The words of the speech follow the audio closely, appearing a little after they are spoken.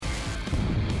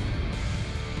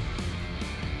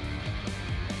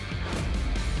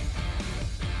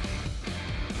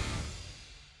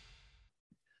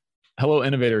Hello,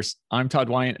 innovators. I'm Todd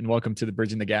Wyant, and welcome to the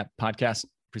Bridging the Gap podcast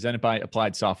presented by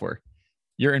Applied Software.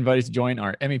 You're invited to join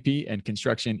our MEP and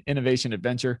construction innovation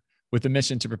adventure with the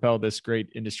mission to propel this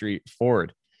great industry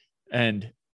forward.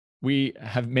 And we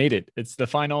have made it. It's the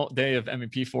final day of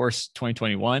MEP Force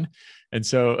 2021. And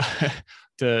so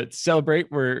to celebrate,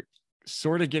 we're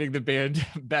sort of getting the band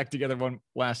back together one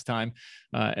last time.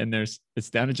 And it's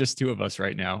down to just two of us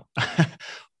right now.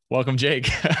 Welcome, Jake.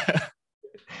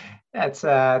 It's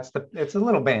a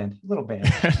little band.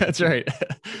 That's right.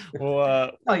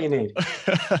 Well, all you need.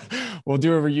 We'll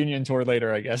do a reunion tour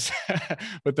later, I guess,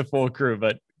 with the full crew.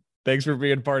 But thanks for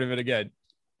being part of it again.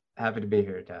 Happy to be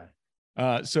here,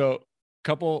 Todd. So, a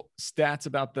couple stats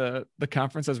about the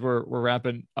conference as we're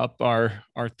wrapping up our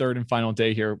third and final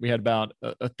day here. We had about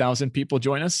 1,000 people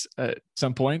join us at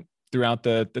some point throughout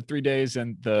the 3 days,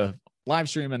 and the live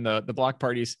stream and the block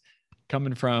parties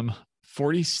coming from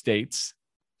 40 states,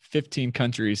 15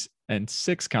 countries, and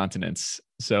 6 continents.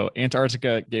 So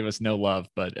Antarctica gave us no love,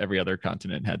 but every other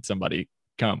continent had somebody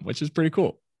come, which is pretty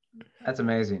cool. That's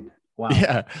amazing. Wow.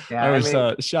 Yeah, I was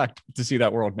shocked to see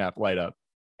that world map light up.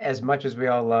 As much as we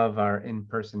all love our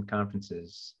in-person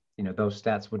conferences, those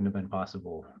stats wouldn't have been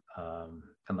possible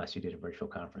unless you did a virtual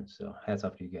conference. So hats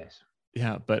off to you guys.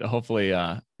 Yeah, but hopefully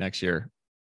next year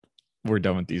we're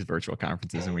done with these virtual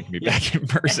conferences and we can be back in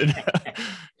person.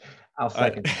 I'll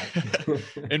second that.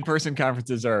 In-person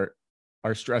conferences are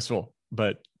stressful,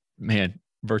 but man,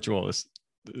 virtual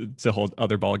it's a whole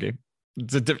other ballgame.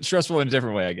 It's stressful in a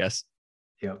different way, I guess.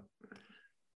 Yep.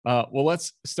 Well,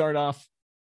 let's start off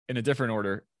in a different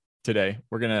order today.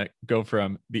 We're going to go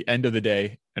from the end of the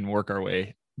day and work our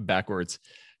way backwards.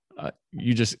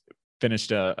 You just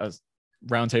finished a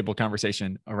roundtable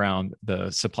conversation around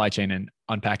the supply chain and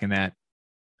unpacking that.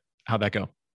 How'd that go?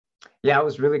 Yeah, it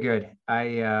was really good.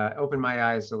 I opened my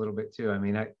eyes a little bit too. I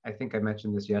mean, I think I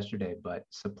mentioned this yesterday, but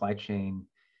supply chain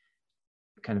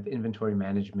kind of inventory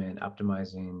management,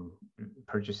 optimizing,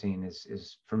 purchasing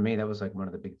is for me, that was like one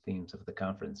of the big themes of the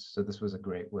conference. So this was a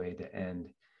great way to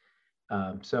end.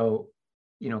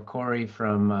 Corey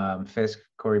from Fisk,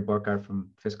 Corey Borkart from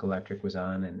Fisk Electric was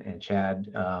on, and Chad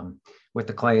with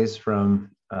the Clays from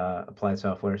Applied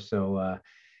Software. So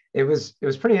it was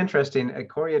pretty interesting.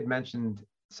 Corey had mentioned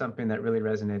something that really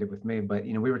resonated with me, but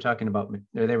they were talking about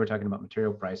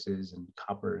material prices and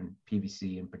copper and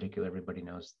PVC in particular. Everybody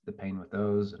knows the pain with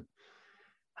those and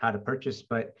how to purchase,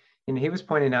 but he was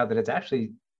pointing out that it's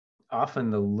actually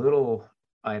often the little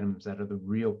items that are the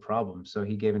real problem. So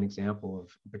he gave an example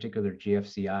of a particular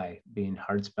GFCI being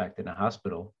hard spec'd in a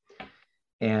hospital.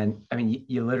 And I mean,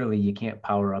 you can't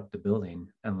power up the building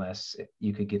unless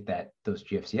you could get those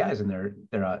GFCIs, and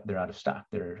they're out of stock.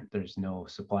 There's no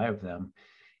supply of them.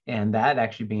 And that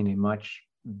actually being a much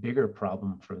bigger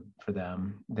problem for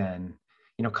them than,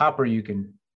 copper,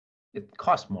 it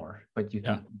costs more, but you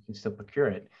can still procure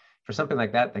it. For something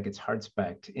like that gets hard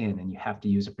spec'd in and you have to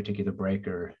use a particular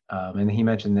breaker. And he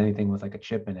mentioned anything with like a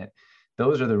chip in it.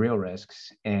 Those are the real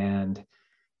risks. And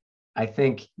I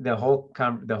think the whole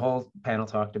panel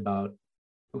talked about,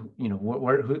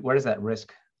 where does that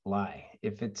risk lie?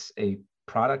 If it's a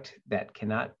product that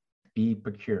cannot be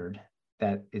procured,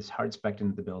 that is hard spec'd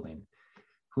into the building,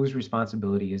 whose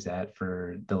responsibility is that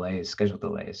for schedule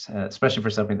delays, especially for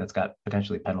something that's got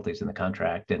potentially penalties in the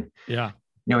contract? And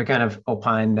we kind of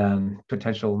opined on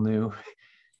potential new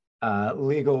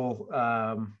legal,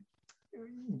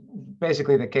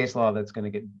 basically the case law that's going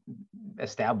to get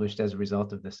established as a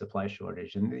result of the supply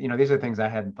shortage. And these are things I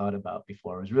hadn't thought about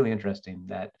before. It was really interesting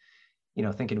that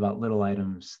thinking about little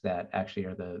items that actually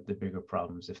are the bigger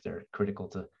problems if they're critical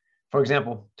to, for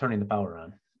example, turning the power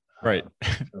on. Right.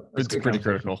 It's pretty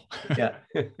critical. Yeah.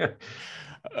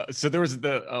 So there was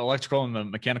the electrical and the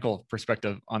mechanical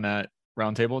perspective on that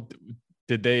roundtable.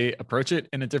 Did they approach it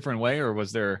in a different way, or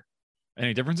was there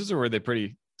any differences, or were they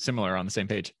pretty similar on the same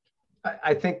page?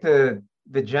 I think the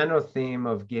general theme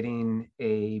of getting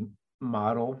a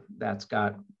model that's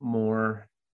got more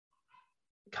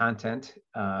content,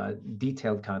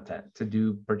 detailed content to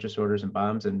do purchase orders and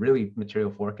BOMs and really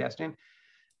material forecasting,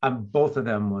 both of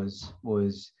them was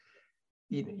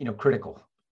critical.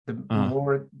 The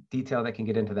more detail that can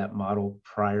get into that model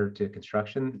prior to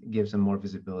construction gives them more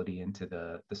visibility into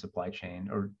the supply chain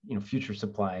or future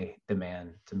supply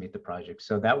demand to meet the project.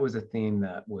 So that was a theme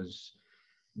that was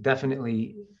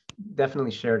definitely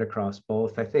shared across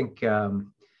both. I think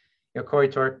Corey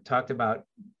talked about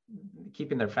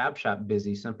keeping their fab shop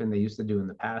busy. Something they used to do in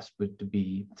the past would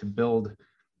to build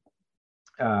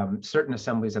certain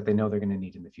assemblies that they know they're going to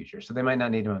need in the future. So they might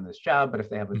not need them on this job, but if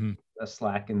they have a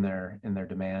slack in their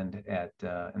demand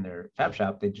in their fab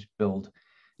shop, they just build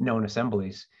known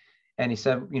assemblies. And he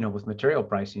said, with material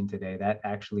pricing today, that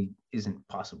actually isn't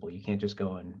possible. You can't just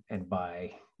go and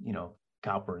buy,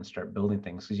 copper and start building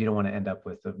things, because you don't want to end up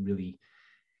with a really,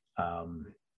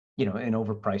 an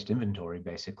overpriced inventory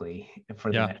basically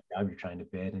for the next job you're trying to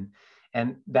bid.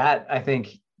 And that, I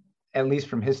think, at least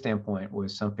from his standpoint,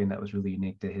 was something that was really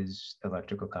unique to his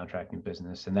electrical contracting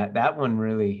business. And that one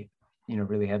really,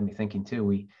 really had me thinking too.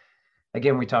 We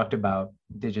talked about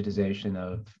digitization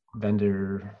of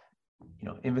vendor,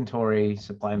 inventory,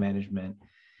 supply management.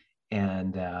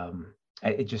 And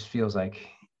it just feels like,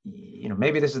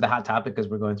 maybe this is the hot topic because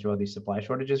we're going through all these supply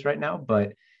shortages right now,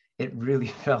 but it really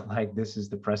felt like this is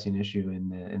the pressing issue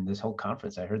in this whole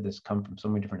conference. I heard this come from so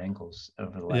many different angles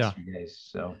over the last few days.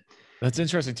 So that's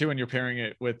interesting too, when you're pairing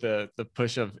it with the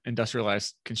push of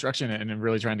industrialized construction and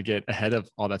really trying to get ahead of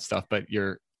all that stuff, but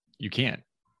you can't.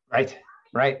 Right.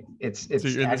 It's so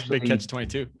you're in actually, this big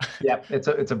catch-22. Yeah,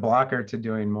 it's a blocker to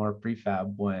doing more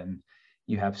prefab when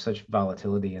you have such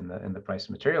volatility in the price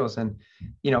of materials. And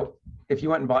if you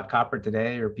went and bought copper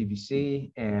today or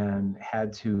PVC and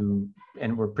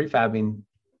we're prefabbing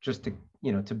just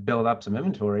to build up some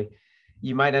inventory,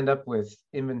 you might end up with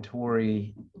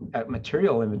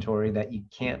material inventory that you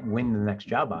can't win the next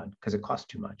job on because it costs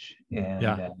too much.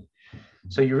 And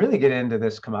so you really get into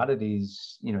this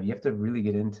commodities, you have to really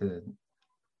get into,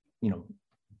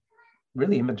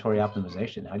 really inventory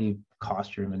optimization. How do you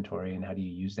cost your inventory, and how do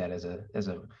you use that as a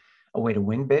way to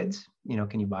win bids?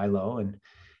 Can you buy low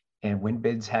and win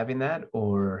bids having that,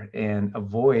 and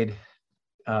avoid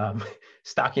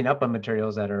stocking up on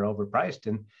materials that are overpriced?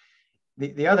 And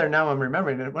the other, now I'm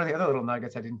remembering, one of the other little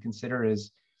nuggets I didn't consider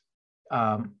is,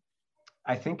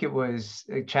 I think it was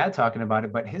Chad talking about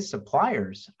it, but his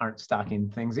suppliers aren't stocking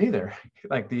things either,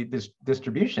 like this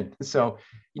distribution. So,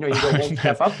 you go one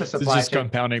step up the supply chain. It's just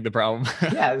compounding the problem.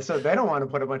 Yeah. So they don't want to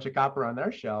put a bunch of copper on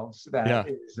their shelves that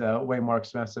is way more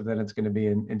expensive than it's going to be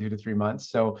in 2 to 3 months.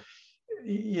 So,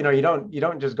 you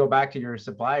don't just go back to your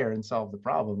supplier and solve the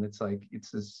problem. It's like,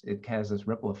 it has this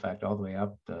ripple effect all the way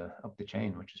up the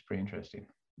chain, which is pretty interesting.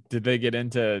 Did they get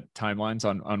into timelines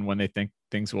on when they think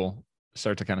things will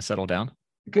start to kind of settle down?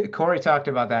 Corey talked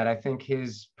about that. I think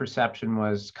his perception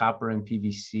was copper and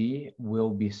PVC will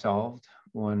be solved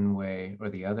one way or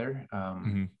the other.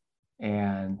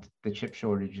 And the chip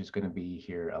shortage is going to be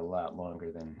here a lot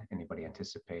longer than anybody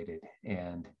anticipated.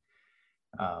 And,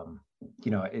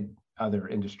 other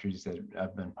industries that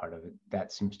I've been part of it,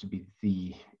 that seems to be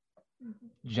the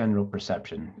general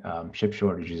perception. Chip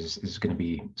shortages is going to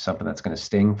be something that's going to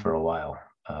sting for a while.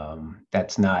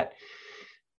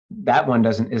 That one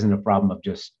isn't a problem of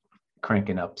just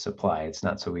cranking up supply. It's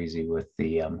not so easy with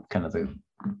the kind of the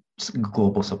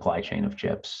global supply chain of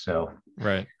chips. So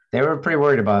they were pretty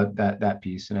worried about that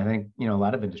piece. And I think, a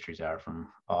lot of industries are, from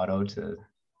auto to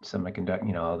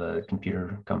semiconductor, all the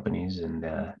computer companies. And,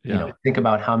 think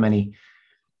about how many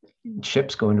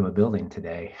chips go into a building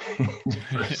today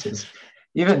versus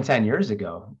even 10 years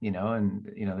ago,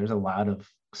 there's a lot of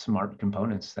smart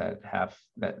components that are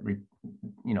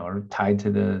tied to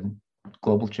the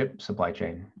global chip supply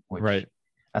chain, which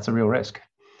that's a real risk.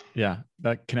 Yeah.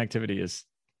 That connectivity is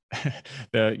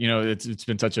it's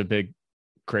been such a big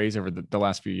craze over the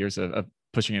last few years of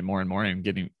pushing it more and more and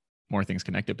getting more things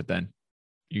connected. But then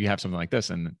you have something like this,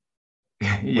 and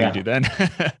what do you do then?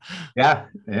 Yeah.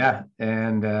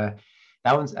 And that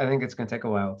one's, I think it's going to take a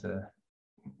while to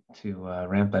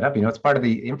ramp that up. It's part of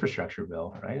the infrastructure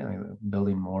bill, right? I mean,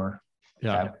 building more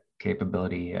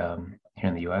capability here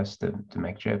in the U.S. to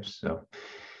make chips. So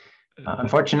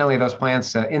unfortunately, those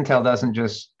plants, Intel doesn't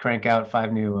just crank out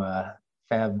 5 new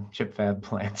chip fab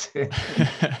plants.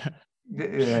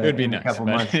 It would be nice. A couple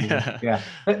months. Yeah.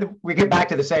 We get back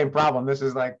to the same problem. This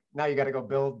is like, now you got to go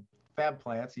build fab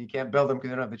plants. You can't build them because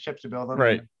you don't have the chips to build them.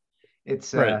 Right.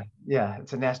 It's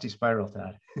it's a nasty spiral,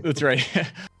 Todd. That's right.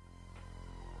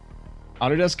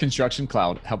 Autodesk Construction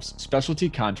Cloud helps specialty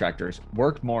contractors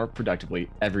work more productively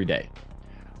every day.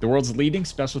 The world's leading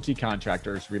specialty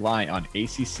contractors rely on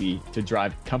ACC to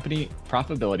drive company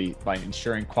profitability by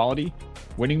ensuring quality,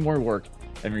 winning more work,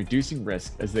 and reducing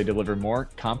risk as they deliver more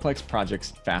complex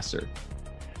projects faster.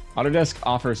 Autodesk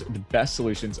offers the best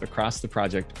solutions across the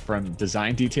project, from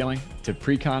design detailing to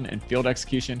pre-con and field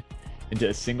execution, into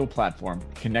a single platform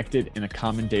connected in a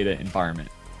common data environment.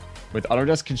 With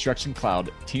Autodesk Construction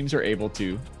Cloud, teams are able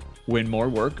to win more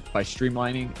work by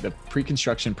streamlining the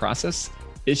pre-construction process,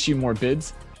 issue more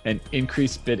bids, and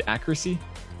increase bid accuracy.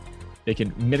 They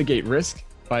can mitigate risk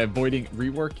by avoiding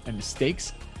rework and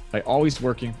mistakes by always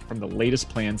working from the latest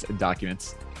plans and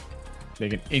documents. They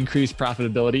can increase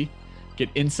profitability, get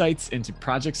insights into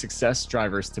project success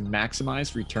drivers to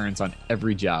maximize returns on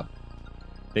every job.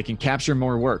 They can capture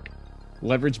more work,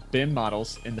 leverage BIM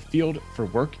models in the field for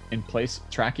work in place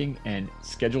tracking and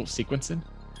schedule sequencing.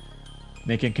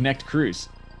 They can connect crews,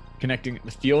 connecting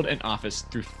the field and office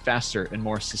through faster and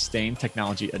more sustained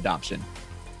technology adoption.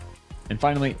 And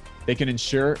finally, they can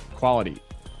ensure quality,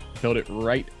 build it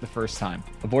right the first time,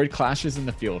 avoid clashes in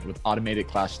the field with automated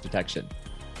clash detection.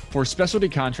 For specialty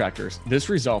contractors, this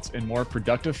results in more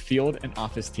productive field and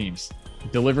office teams,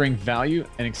 delivering value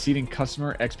and exceeding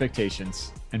customer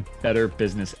expectations and better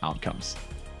business outcomes.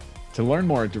 To learn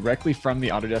more directly from the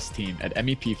Autodesk team at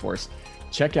MEP Force,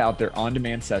 check out their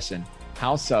on-demand session,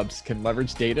 How Subs Can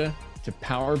Leverage Data to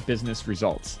Power Business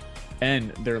Results,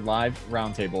 and their live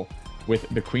roundtable with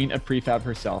the Queen of Prefab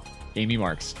herself, Amy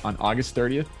Marks, on August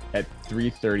 30th at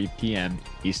 3:30 p.m.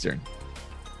 Eastern.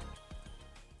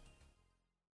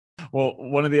 Well,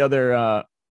 one of the other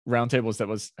roundtables that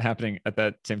was happening at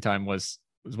that same time was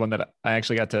one that I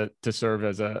actually got to serve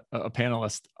as a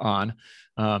panelist on,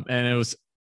 and it was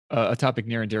a topic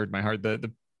near and dear to my heart.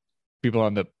 The people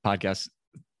on the podcast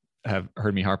have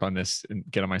heard me harp on this and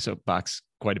get on my soapbox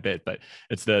quite a bit, but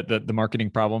it's the marketing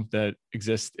problem that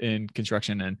exists in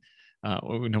construction. And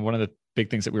one of the big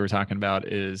things that we were talking about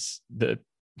is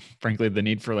frankly, the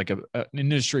need for like an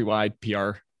industry-wide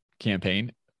PR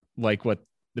campaign, like what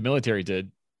the military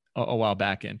did a while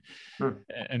back, and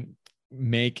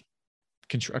make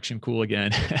construction cool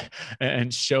again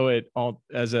and show it all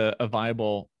as a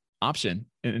viable option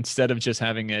instead of just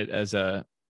having it as a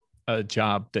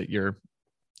job that you're,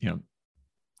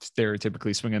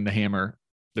 stereotypically swinging the hammer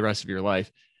the rest of your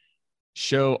life.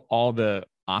 Show all the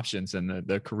options and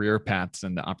the career paths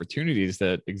and the opportunities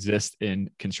that exist in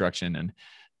construction, and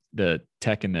the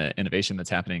tech and the innovation that's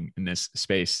happening in this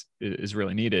space is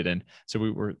really needed. And so we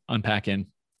were unpacking,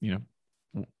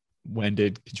 when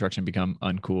did construction become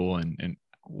uncool, and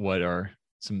what are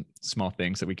some small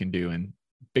things that we can do and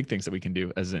big things that we can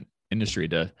do as an industry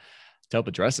to help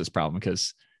address this problem,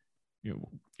 because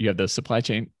you have the supply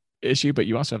chain issue, but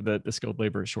you also have the skilled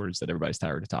labor shortage that everybody's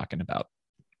tired of talking about.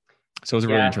 So it was a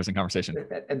really interesting conversation.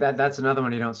 That's another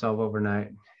one you don't solve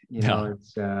overnight. No.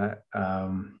 It's one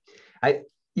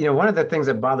of the things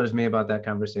that bothers me about that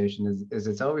conversation is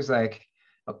it's always like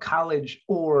a college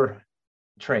or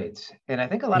trades. And I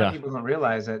think a lot of people don't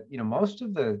realize that, most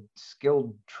of the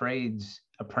skilled trades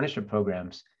apprenticeship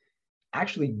programs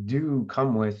actually do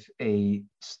come with a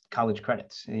college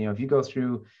credits. And, if you go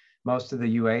through most of the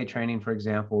UA training, for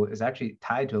example, is actually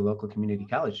tied to a local community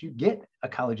college. You get a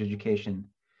college education.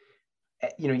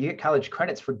 You get college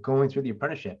credits for going through the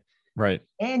apprenticeship. Right.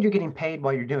 And you're getting paid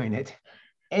while you're doing it.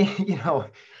 And,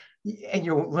 and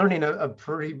you're learning a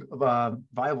pretty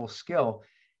viable skill.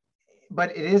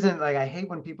 But it isn't like, I hate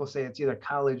when people say it's either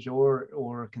college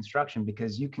or construction,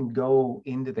 because you can go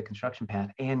into the construction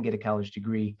path and get a college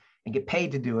degree and get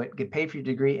paid to do it, get paid for your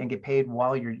degree, and get paid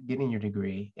while you're getting your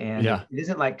degree. And it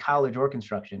isn't like college or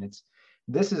construction.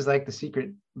 This is like the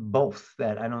secret both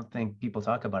that I don't think people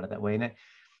talk about it that way. And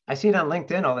I see it on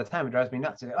LinkedIn all the time. It drives me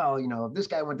nuts. This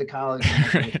guy went to college.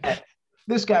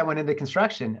 This guy went into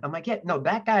construction. I'm like,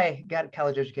 that guy got a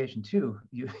college education too.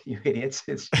 You idiots.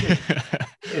 It's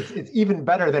even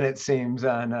better than it seems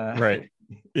on. Right.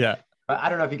 Yeah. I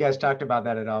don't know if you guys talked about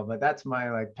that at all, but that's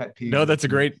my pet peeve. No, that's a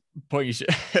great point. You should.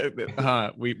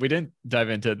 We didn't dive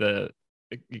into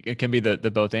it can be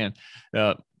the both and.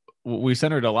 We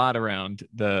centered a lot around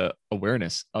the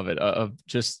awareness of it, of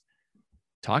just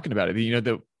talking about it.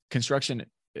 The construction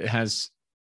has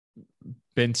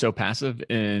been so passive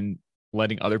in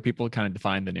letting other people kind of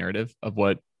define the narrative of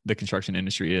what the construction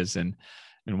industry is and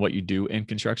what you do in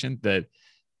construction, that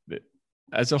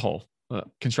as a whole,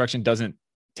 construction doesn't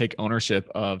take ownership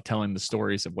of telling the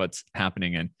stories of what's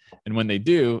happening. And when they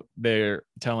do, they're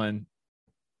telling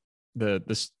the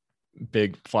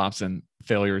big flops and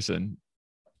failures. And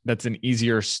that's an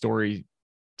easier story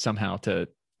somehow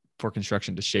for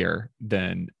construction to share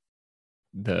than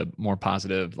the more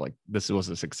positive, like, this was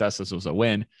a success, this was a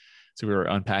win. So we were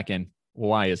unpacking,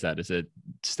 why is that? Is it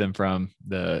stem from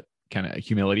the kind of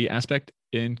humility aspect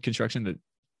in construction that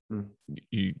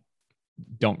you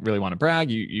don't really want to brag?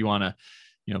 You want to,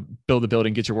 build a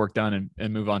building, get your work done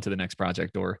and move on to the next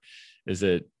project? Or is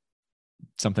it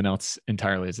something else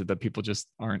entirely? Is it that people just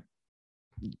aren't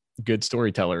good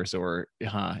storytellers? Or,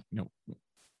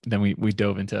 then we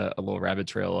dove into a little rabbit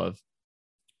trail of,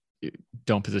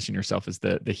 don't position yourself as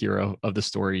the hero of the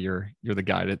story. You're the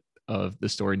guide of the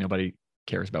story. Nobody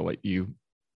cares about what you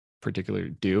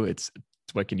particularly do. It's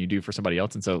what can you do for somebody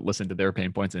else? And so listen to their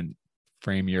pain points and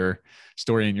frame your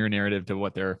story and your narrative to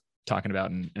what they're talking about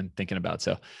and thinking about.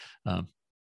 So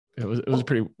it was a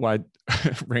pretty wide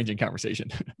ranging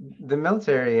conversation. The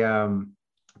military,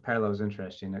 parallel is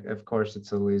interesting. Of course,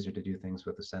 it's a little easier to do things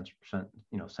with a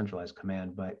centralized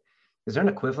command, but is there an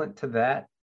equivalent to that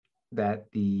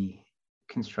the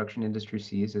construction industry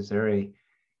sees? Is there a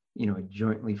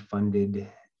jointly funded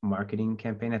marketing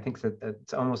campaign? I think that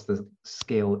it's almost the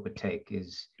scale it would take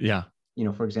is,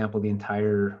 for example, the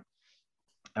entire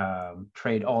all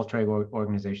trade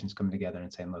organizations come together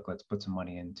and saying, look, let's put some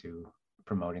money into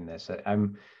promoting this.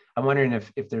 I'm wondering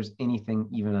if there's anything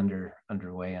even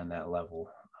underway on that level.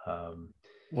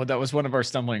 Well, that was one of our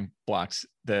stumbling blocks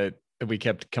that we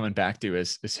kept coming back to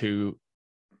is who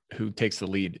takes the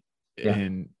lead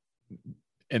in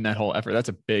that whole effort. That's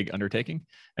a big undertaking,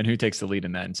 and who takes the lead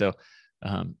in that. And so,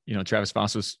 Travis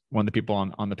Foss was one of the people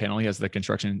on the panel. He has the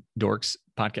Construction Dorks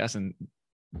podcast, and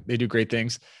they do great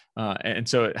things. And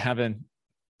so having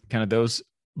kind of those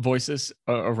voices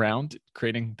around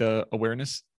creating the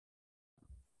awareness,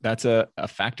 that's a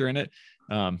factor in it.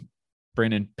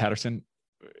 Brandon Patterson,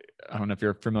 I don't know if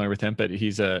you're familiar with him, but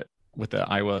he's with the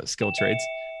Iowa Skilled Trades.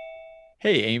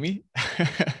 Hey, Amy,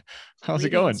 how's it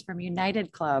going? From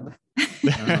United Club.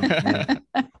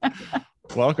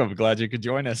 Welcome. Glad you could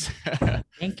join us.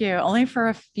 Thank you. Only for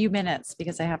a few minutes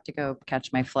because I have to go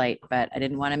catch my flight, but I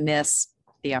didn't want to miss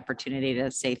the opportunity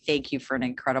to say thank you for an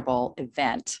incredible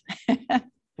event.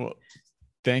 Well,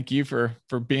 thank you for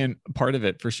being a part of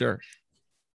it, for sure.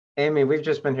 Amy, we've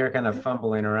just been here kind of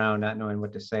fumbling around, not knowing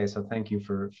what to say. So thank you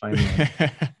for finding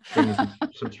some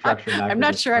structure. I'm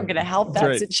not sure I'm going to help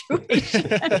that situation.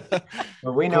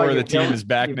 But we know the team is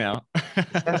back now.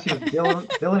 Since you've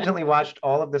diligently watched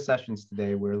all of the sessions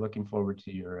today, we're looking forward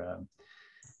to your.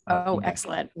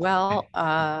 Excellent. Well,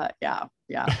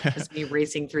 it's me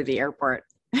racing through the airport.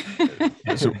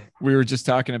 So we were just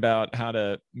talking about how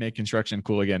to make construction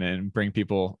cool again and bring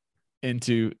people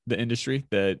into the industry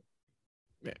that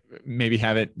maybe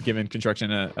haven't given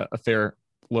construction a fair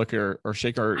look or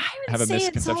shake, or have a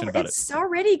misconception about it. It's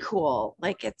already cool.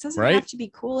 Like, it doesn't have to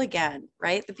be cool again,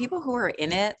 right? The people who are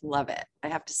in it love it. I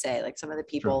have to say, like, some of the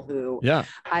people who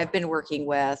I've been working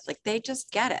with, like, they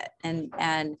just get it.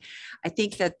 And I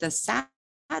think that the sad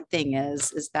thing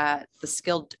is that the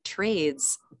skilled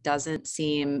trades doesn't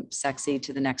seem sexy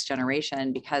to the next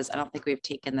generation, because I don't think we've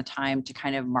taken the time to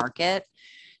kind of market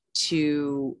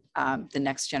to the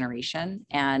next generation.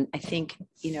 And I think,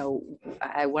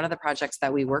 one of the projects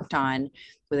that we worked on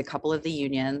with a couple of the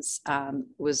unions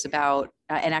was about,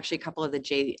 and actually a couple of the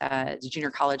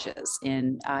junior colleges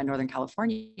in Northern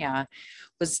California,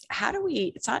 was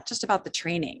it's not just about the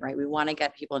training, right? We want to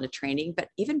get people into training, but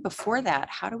even before that,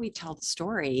 how do we tell the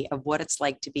story of what it's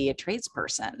like to be a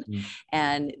tradesperson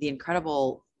and the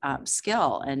incredible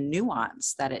skill and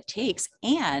nuance that it takes,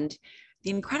 and the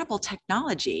incredible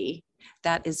technology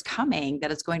that is coming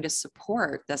that is going to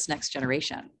support this next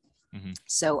generation. Mm-hmm.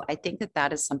 So I think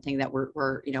that is something that we're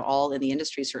all in the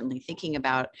industry certainly thinking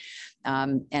about,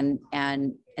 and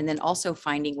then also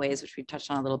finding ways, which we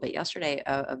touched on a little bit yesterday,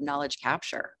 of knowledge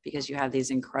capture, because you have these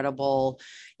incredible,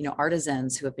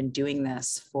 artisans who have been doing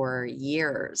this for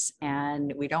years,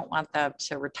 and we don't want them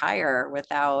to retire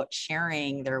without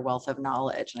sharing their wealth of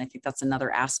knowledge. And I think that's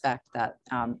another aspect that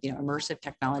immersive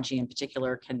technology in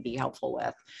particular can be helpful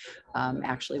with.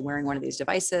 Actually wearing one of these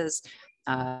devices,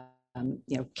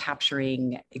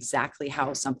 capturing exactly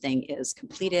how something is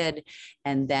completed,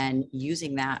 and then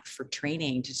using that for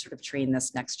training to sort of train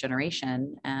this next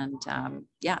generation. And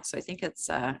so I think it's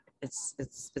an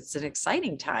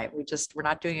exciting time. We're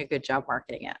not doing a good job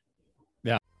marketing it.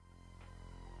 Yeah.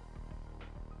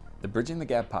 The Bridging the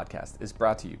Gap podcast is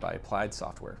brought to you by Applied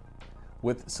Software.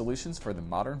 With solutions for the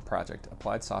modern project,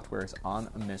 Applied Software is on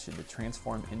a mission to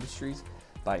transform industries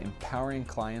by empowering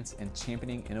clients and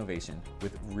championing innovation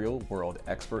with real-world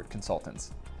expert consultants.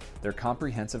 Their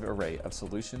comprehensive array of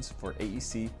solutions for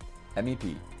AEC,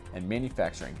 MEP, and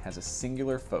manufacturing has a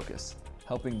singular focus,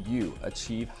 helping you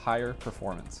achieve higher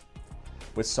performance.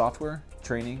 With software,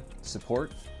 training,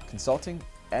 support, consulting,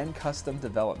 and custom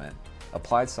development,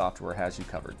 Applied Software has you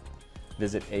covered.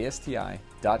 Visit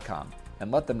ASTI.com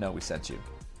and let them know we sent you.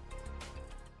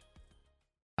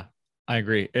 I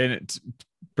agree. And it's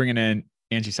bringing in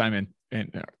Angie Simon in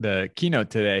the keynote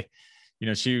today.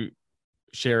 She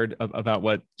shared about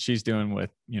what she's doing with,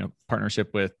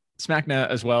 partnership with SMACNA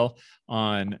as well,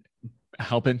 on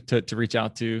helping to reach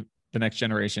out to the next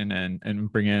generation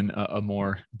and bring in a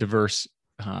more diverse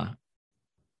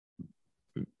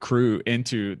crew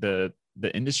into the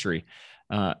industry.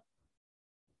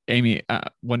 Amy,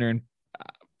 wondering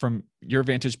from your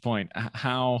vantage point,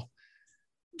 how,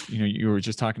 you were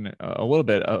just talking a little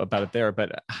bit about it there,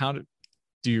 but how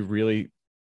do you really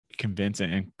convince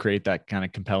and create that kind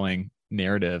of compelling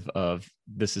narrative of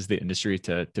this is the industry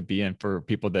to be in for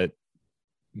people that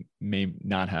may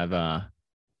not have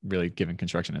really given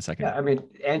construction a second. Yeah, I mean,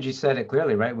 Angie said it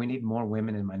clearly, right? We need more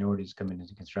women and minorities coming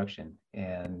into construction.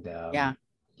 And I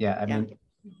mean,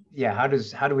 how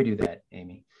do we do that,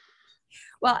 Amy?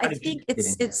 Well, I think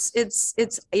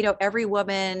it's you know, every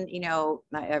woman, you know,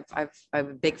 I'm a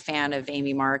big fan of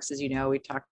Amy Marks, as you know. We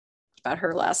talked about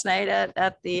her last night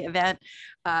at the event.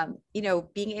 You know,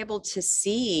 being able to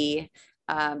see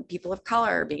people of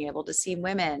color, being able to see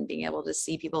women, being able to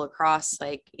see people across,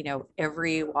 like, you know,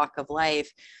 every walk of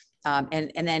life,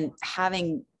 and then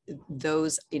having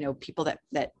those, you know, people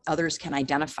that others can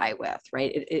identify with,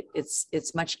 right?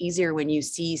 It's much easier when you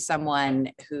see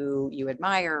someone who you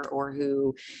admire or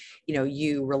who, you know,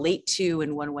 you relate to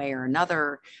in one way or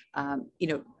another, you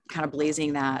know, kind of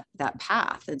blazing that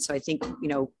path. And so I think, you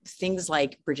know, things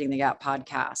like Bridging the Gap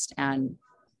podcast and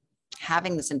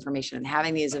having this information and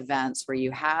having these events where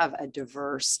you have a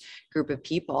diverse group of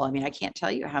people. I mean, I can't tell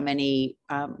you how many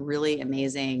really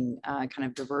amazing kind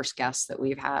of diverse guests that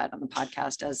we've had on the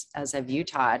podcast, as have you,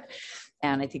 Todd.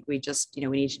 And I think we just, you know,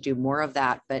 we need to do more of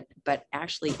that. But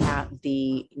actually at the,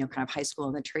 you know, kind of high school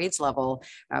and the trades level,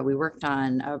 we worked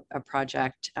on a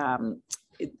project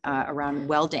around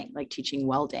welding, like teaching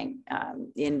welding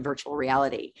in virtual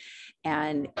reality.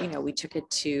 And, you know, we took it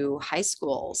to high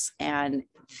schools and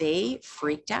they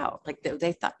freaked out. Like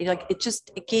they thought, you know, like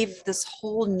it gave this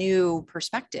whole new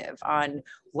perspective on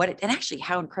what it, and actually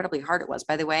how incredibly hard it was.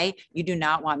 By the way, you do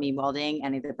not want me welding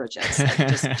any of the bridges. Like,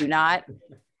 just do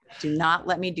not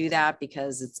let me do that,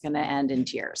 because it's going to end in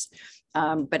tears.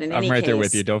 But in any case, I'm right there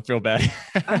with you. Don't feel bad.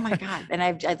 Oh my God. And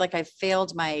I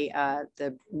failed my,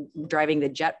 the driving the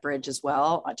jet bridge as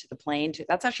well onto the plane.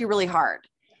 That's actually really hard.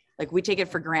 Like, we take it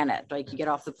for granted. Like, you get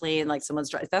off the plane, like someone's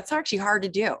driving. That's actually hard to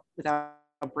do without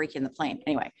breaking the plane.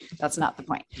 Anyway, that's not the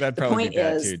point. That'd the probably point be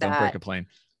bad is too. that, Don't break a plane.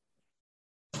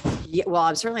 Yeah, well,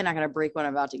 I'm certainly not going to break one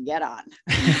I'm about to get on.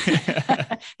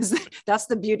 That's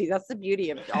the beauty. That's the beauty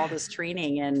of all this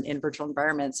training in virtual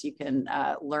environments. You can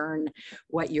learn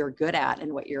what you're good at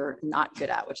and what you're not good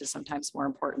at, which is sometimes more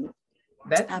important.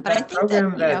 But I think that,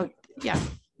 you know, yeah.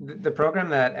 The program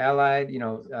that Allied, you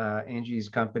know, Angie's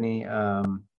company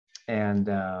and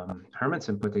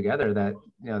Hermanson put together, that,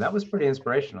 you know, that was pretty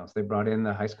inspirational. So they brought in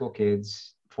the high school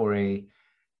kids for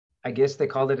I guess they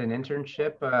called it an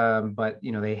internship, but,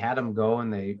 you know, they had them go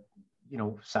and they, you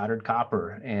know, soldered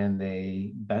copper and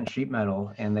they bent sheet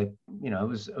metal, and they, you know, it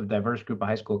was a diverse group of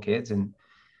high school kids. And,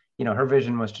 you know, her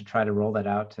vision was to try to roll that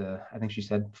out to, I think she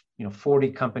said, you know,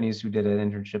 40 companies who did an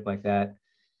internship like that.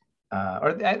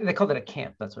 Or they called it a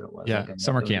camp. That's what it was. Yeah, like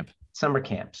summer camp. Summer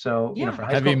camp. So, you know, for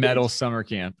high heavy school metal kids, summer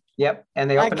camp. Yep. And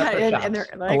they opened up their shops. And they're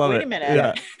like, wait a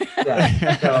minute.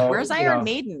 Yeah. So, where's Iron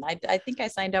Maiden? I think I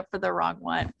signed up for the wrong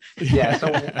one. Yeah.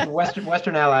 So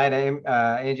Western Allied,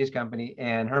 Angie's company,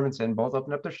 and Hermanson both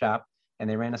opened up their shop, and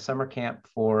they ran a summer camp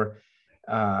for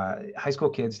high school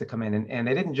kids to come in. And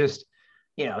they didn't just,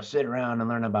 you know, sit around and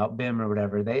learn about BIM or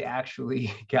whatever. They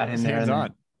actually got in there.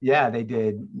 And, yeah, they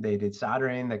did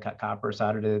soldering. They cut copper,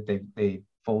 soldered it. They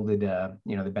folded,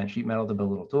 you know, the bent sheet metal to build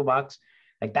a little toolbox.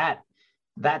 Like that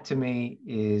to me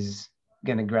is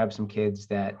going to grab some kids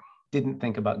that didn't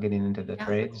think about getting into the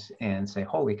trades and say,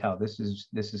 holy cow, this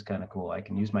is kind of cool. I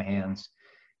can use my hands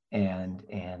and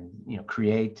you know,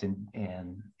 create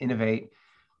and innovate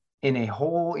in a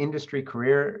whole industry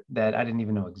career that I didn't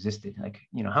even know existed. Like,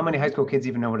 you know, how many high school kids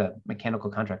even know what a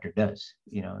mechanical contractor does,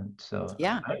 you know? And so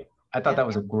I thought that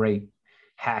was a great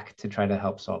hack to try to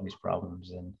help solve these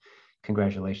problems. And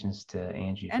congratulations to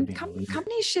Angie. And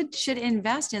companies should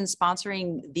invest in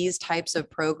sponsoring these types of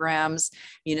programs,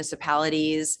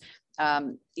 municipalities.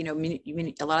 You know,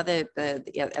 a lot of the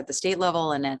at the state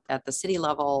level and at the city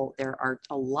level, there are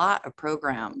a lot of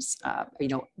programs, you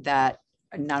know, that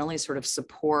not only sort of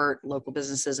support local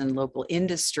businesses and local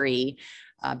industry,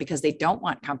 because they don't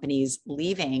want companies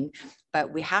leaving,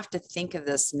 but we have to think of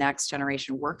this next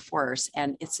generation workforce.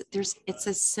 And it's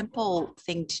a simple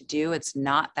thing to do. It's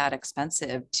not that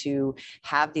expensive to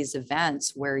have these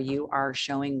events where you are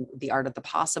showing the art of the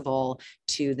possible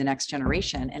to the next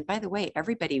generation. And by the way,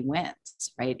 everybody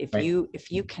wins, right?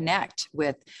 If you connect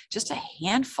with just a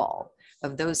handful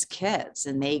of those kids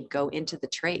and they go into the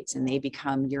trades and they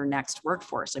become your next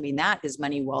workforce, I mean, that is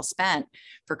money well spent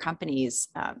for companies,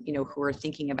 you know, who are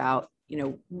thinking about, you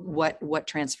know, what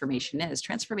transformation is.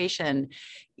 Transformation,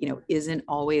 you know, isn't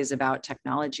always about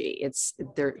technology. It's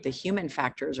the human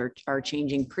factors are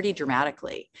changing pretty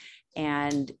dramatically,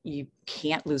 and you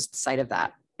can't lose sight of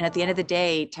that. And at the end of the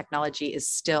day, technology is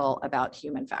still about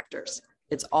human factors.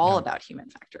 It's all about human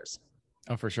factors.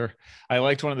 Oh, for sure. I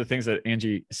liked one of the things that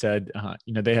Angie said.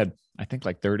 They had, I think,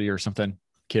 like 30 or something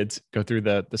kids go through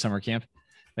the summer camp.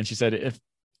 And she said, if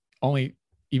only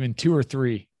even 2 or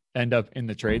 3 end up in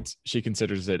the trades, she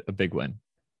considers it a big win.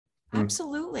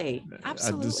 Absolutely.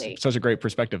 Such a great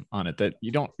perspective on it, that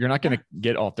you're not going to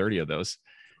get all 30 of those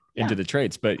into the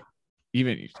trades, but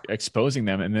even exposing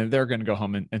them, and then they're going to go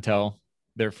home and tell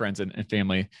their friends and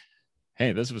family,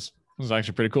 hey, this was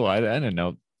actually pretty cool. I didn't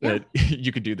know that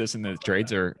you could do this in the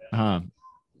trades, or,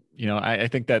 I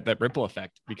think that ripple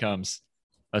effect becomes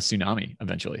a tsunami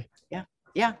eventually.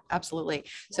 Yeah, absolutely.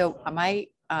 So my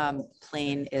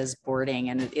plane is boarding,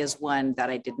 and it is one that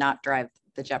I did not drive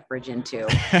the jet bridge into.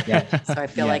 So I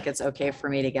feel like it's okay for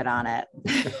me to get on it.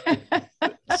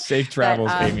 Safe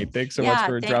travels, Amy. Thanks so much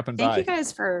for dropping by. Thank you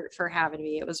guys for having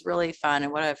me. It was really fun,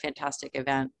 and what a fantastic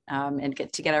event. And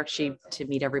get actually to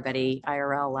meet everybody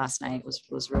IRL last night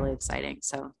was really exciting.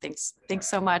 So thanks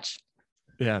so much.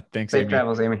 Yeah, thanks. Safe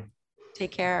travels, Amy.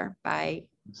 Take care. Bye.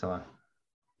 So long.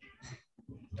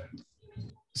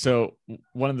 So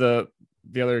one of the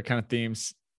other kind of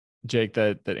themes, Jake,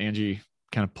 that Angie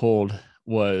kind of pulled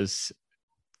was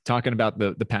talking about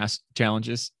the past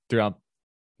challenges throughout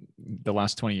the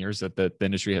last 20 years that the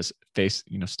industry has faced,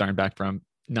 starting back from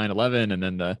 9/11 and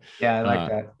then I like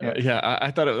that.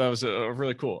 I thought that was a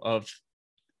really cool of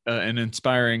an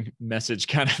inspiring message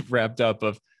kind of wrapped up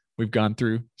of, we've gone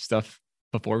through stuff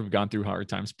before, we've gone through hard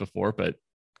times before, but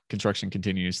construction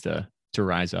continues to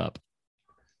rise up.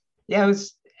 Yeah, it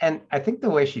was, and I think the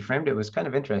way she framed it was kind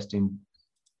of interesting,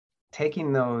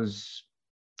 taking those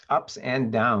ups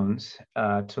and downs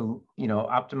to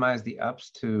optimize the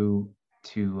ups to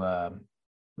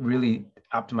really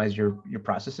optimize your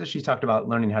processes. She talked about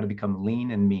learning how to become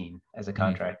lean and mean as a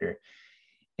contractor.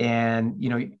 And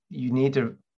you need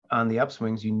to, on the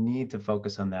upswings, you need to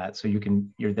focus on that, so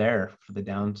you're there for the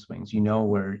downswings.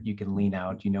 Where you can lean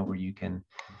out, where you can,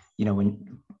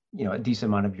 when a decent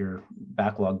amount of your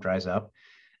backlog dries up,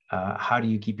 how do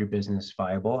you keep your business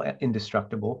viable,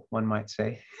 indestructible, one might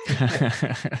say. And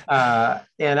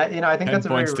I think that's a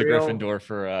very real... Gryffindor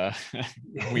for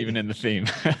weaving in the theme.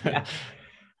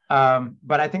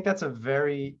 But I think that's a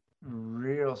very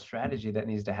real strategy that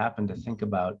needs to happen, to think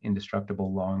about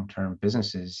indestructible long-term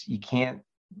businesses. You can't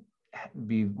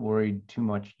be worried too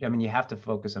much. I mean, you have to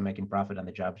focus on making profit on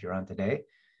the jobs you're on today.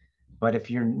 But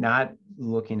if you're not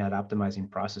looking at optimizing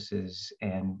processes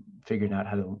and figuring out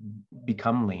how to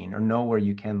become lean, or know where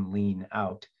you can lean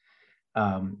out,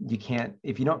 you can't,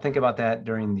 if you don't think about that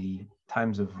during the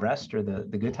times of rest or the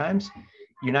good times,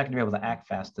 you're not going to be able to act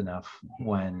fast enough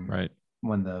when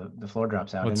the floor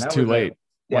drops out. Well, it's too late.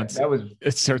 Once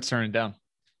it starts turning down.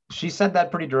 She said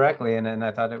that pretty directly. And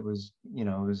I thought it was, it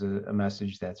was a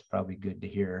message that's probably good to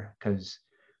hear, because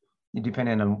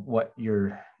depending on what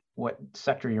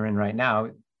sector you're in right now,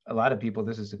 a lot of people,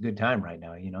 this is a good time right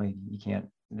now. You can't,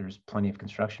 there's plenty of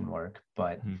construction work,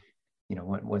 but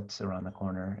what's around the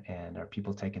corner, and are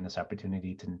people taking this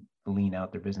opportunity to lean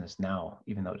out their business now,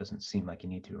 even though it doesn't seem like you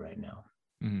need to right now?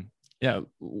 Yeah.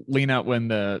 Lean out when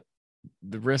the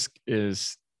risk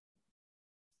is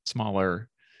smaller.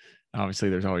 Obviously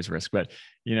there's always risk, but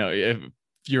if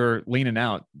you're leaning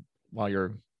out while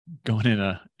you're going in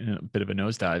a bit of a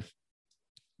nosedive,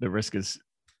 the risk is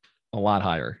a lot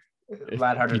higher. A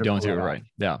lot harder. If you don't do it right.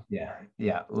 Yeah.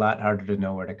 A lot harder to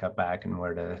know where to cut back and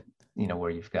where to, where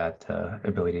you've got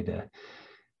ability to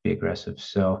be aggressive.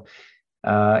 So,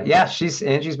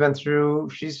 Angie's been through.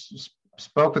 She's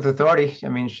spoke with authority. I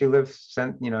mean, she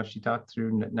talked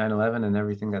through 9/11 and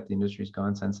everything that the industry's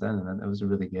gone since then, and that was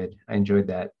really good. I enjoyed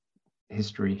that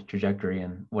history trajectory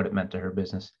and what it meant to her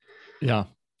business. Yeah,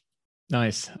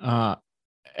 nice.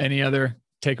 Any other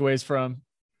takeaways from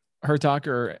her talk,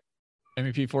 or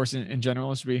MEP Force in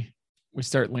general, as we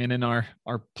start landing our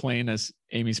plane as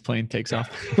Amy's plane takes off?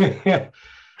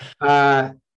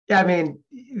 I mean,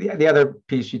 the other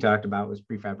piece she talked about was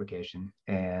prefabrication,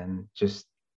 and just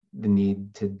the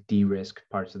need to de-risk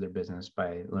parts of their business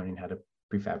by learning how to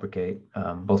prefabricate,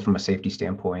 both from a safety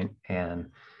standpoint and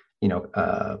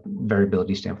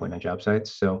variability standpoint on job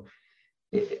sites. So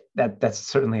that's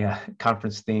certainly a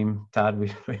conference theme, Todd.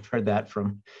 We've heard that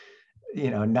from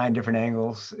 9 different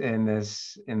angles in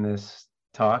this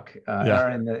talk, or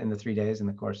in the 3 days in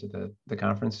the course of the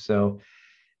conference. So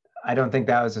I don't think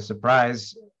that was a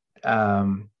surprise.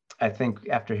 I think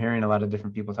after hearing a lot of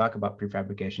different people talk about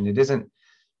prefabrication, it isn't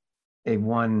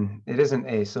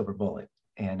a silver bullet.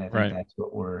 And I think that's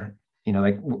what we're,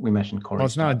 like we mentioned, Corey. Well,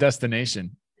 it's not a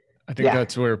destination. I think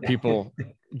that's where people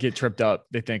get tripped up.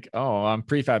 They think, oh, I'm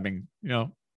prefabbing,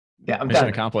 I'm mission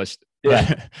accomplished.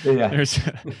 Yeah. There's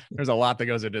a lot that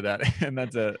goes into that. And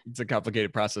it's a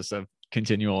complicated process of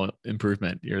continual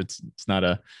improvement. It's not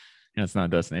a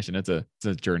destination. It's a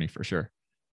journey for sure.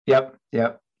 Yep.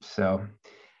 So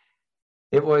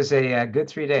it was a good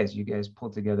 3 days. You guys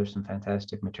pulled together some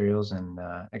fantastic materials, and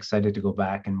excited to go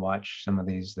back and watch some of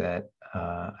these that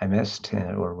I missed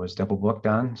or was double booked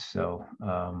on. So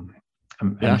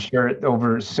I'm sure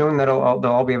over soon they'll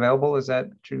all be available. Is that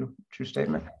true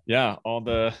statement? Yeah, all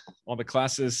the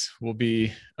classes will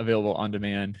be available on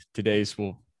demand. Today's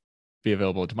will be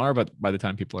available tomorrow, but by the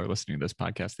time people are listening to this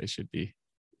podcast, they should be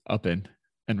up and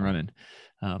running,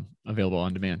 available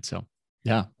on demand. So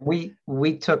yeah, we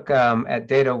took at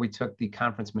Dado, we took the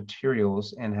conference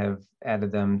materials and have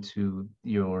added them to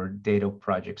your Dado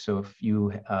project. So if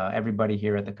you everybody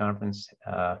here at the conference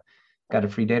got a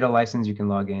free Dado license, you can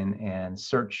log in and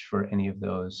search for any of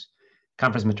those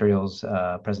conference materials,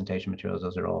 presentation materials.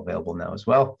 Those are all available now as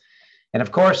well. And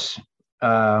of course,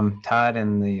 Todd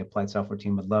and the Applied Software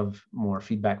team would love more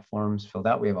feedback forms filled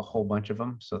out. We have a whole bunch of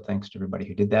them. So thanks to everybody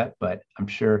who did that. But I'm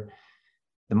sure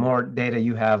the more data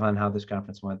you have on how this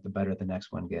conference went, the better the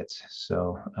next one gets.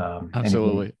 So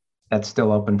absolutely. That's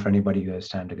still open for anybody who has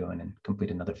time to go in and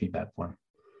complete another feedback form.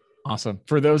 Awesome.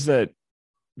 For those that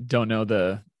don't know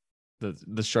the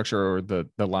structure or the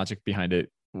logic behind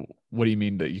it, what do you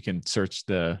mean that you can search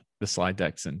the slide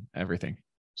decks and everything?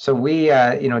 So we,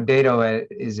 Dado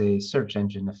is a search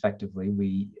engine. Effectively,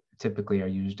 we typically are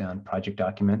used on project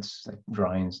documents, like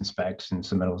drawings and specs and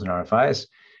submittals and RFIs.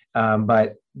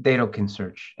 But Dado can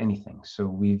search anything. So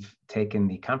we've taken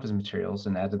the conference materials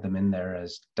and added them in there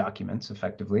as documents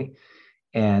effectively.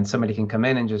 And somebody can come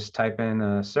in and just type in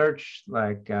a search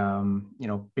like,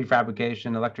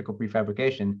 prefabrication, electrical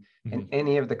prefabrication, and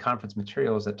any of the conference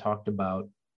materials that talked about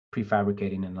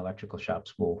prefabricating in electrical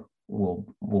shops will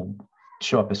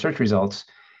show up as search results,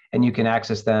 and you can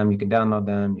access them, you can download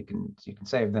them, you can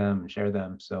save them and share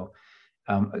them. So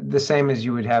the same as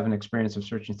you would have an experience of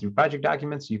searching through project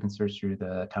documents, you can search through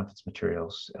the conference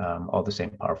materials. All the same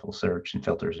powerful search and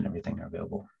filters and everything are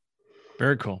available.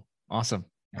 Very cool. Awesome.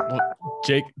 Well,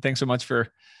 Jake, thanks so much for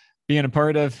being a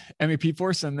part of MEP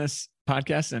Force on this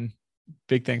podcast, and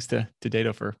big thanks to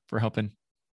Dado for helping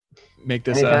make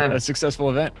this a successful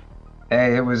event.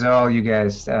 Hey, it was all you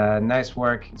guys. Nice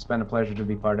work. It's been a pleasure to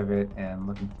be part of it, and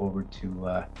looking forward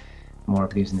to more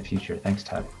of these in the future. Thanks,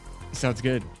 Todd. Sounds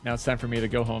good. Now it's time for me to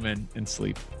go home and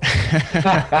sleep.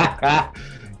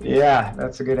 Yeah,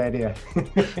 that's a good idea.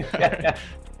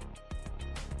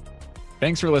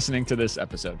 Thanks for listening to this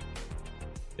episode.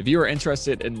 If you are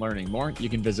interested in learning more, you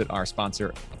can visit our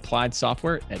sponsor, Applied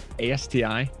Software, at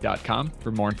ASTI.com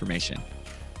for more information.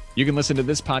 You can listen to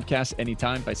this podcast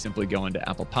anytime by simply going to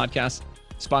Apple Podcasts,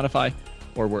 Spotify,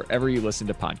 or wherever you listen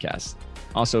to podcasts.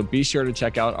 Also, be sure to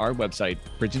check out our website,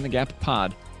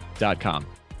 bridgingthegappod.com.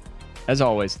 As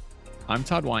always, I'm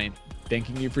Todd Wyant,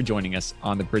 thanking you for joining us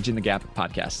on the Bridging the Gap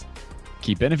podcast.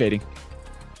 Keep innovating.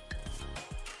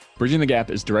 Bridging the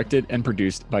Gap is directed and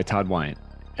produced by Todd Wyant,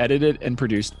 edited and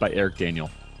produced by Eric Daniel.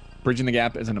 Bridging the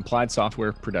Gap is an Applied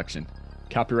Software production.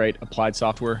 Copyright Applied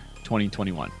Software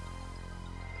 2021.